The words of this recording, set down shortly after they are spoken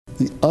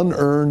the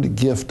unearned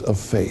gift of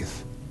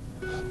faith.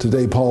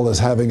 Today, Paul is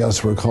having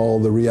us recall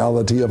the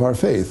reality of our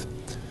faith.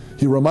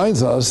 He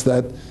reminds us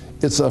that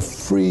it's a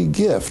free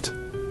gift.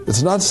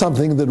 It's not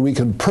something that we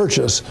can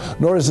purchase,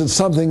 nor is it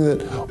something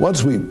that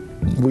once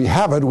we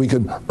have it, we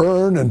can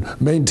earn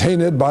and maintain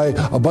it by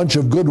a bunch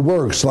of good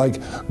works, like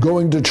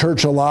going to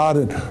church a lot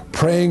and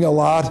praying a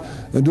lot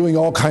and doing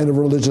all kinds of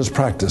religious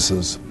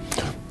practices.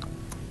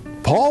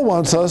 Paul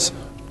wants us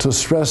to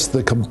stress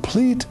the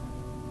complete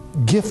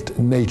gift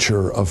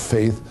nature of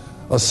faith,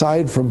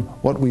 aside from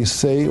what we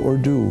say or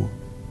do.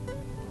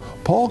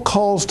 Paul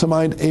calls to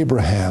mind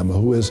Abraham,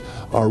 who is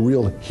our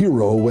real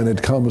hero when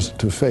it comes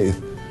to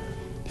faith.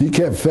 He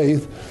kept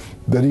faith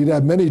that he'd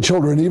have many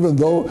children, even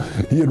though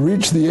he had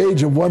reached the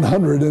age of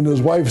 100 and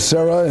his wife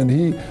Sarah, and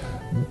he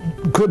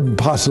couldn't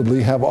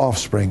possibly have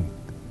offspring.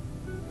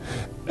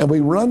 And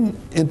we run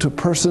into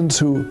persons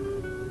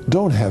who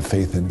don't have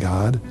faith in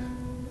God.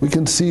 We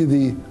can see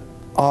the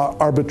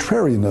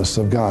arbitrariness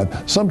of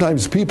God.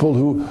 Sometimes people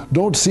who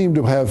don't seem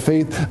to have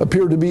faith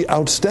appear to be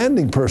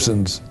outstanding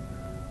persons.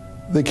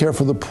 They care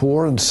for the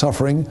poor and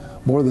suffering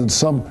more than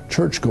some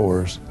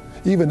churchgoers.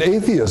 Even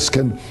atheists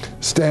can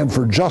stand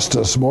for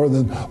justice more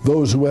than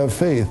those who have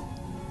faith.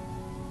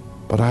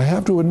 But I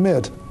have to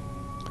admit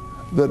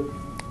that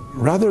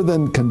rather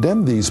than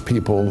condemn these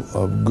people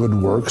of good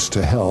works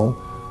to hell,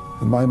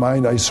 in my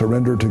mind I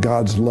surrender to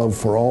God's love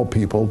for all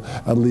people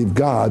and leave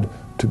God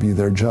to be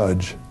their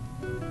judge.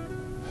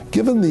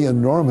 Given the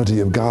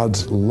enormity of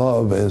God's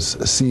love as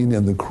seen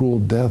in the cruel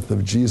death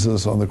of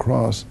Jesus on the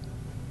cross,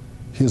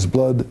 his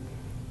blood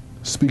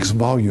speaks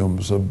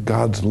volumes of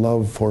God's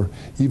love for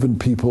even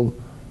people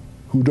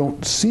who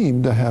don't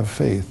seem to have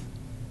faith.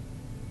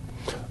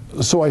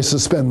 So I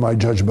suspend my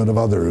judgment of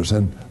others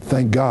and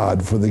thank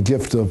God for the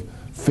gift of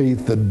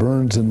faith that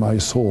burns in my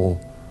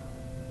soul.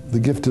 The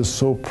gift is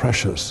so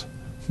precious.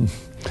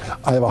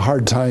 I have a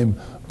hard time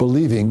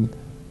believing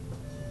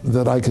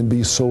that I can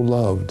be so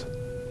loved.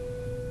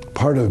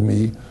 Part of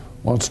me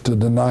wants to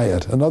deny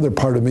it. Another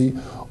part of me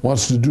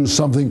wants to do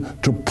something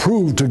to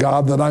prove to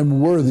God that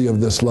I'm worthy of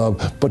this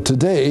love. But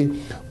today,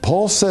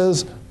 Paul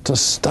says to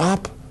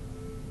stop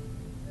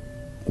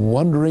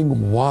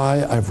wondering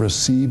why I've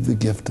received the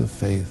gift of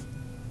faith.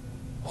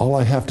 All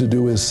I have to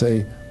do is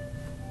say,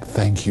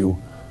 thank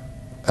you,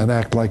 and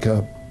act like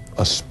a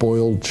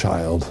spoiled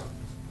child.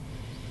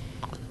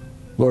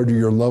 Lord,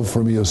 your love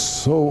for me is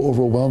so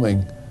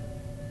overwhelming.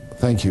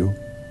 Thank you.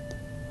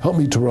 Help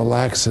me to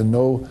relax and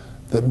know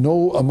that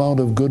no amount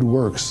of good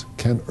works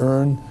can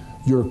earn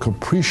your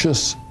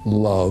capricious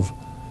love.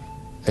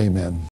 Amen.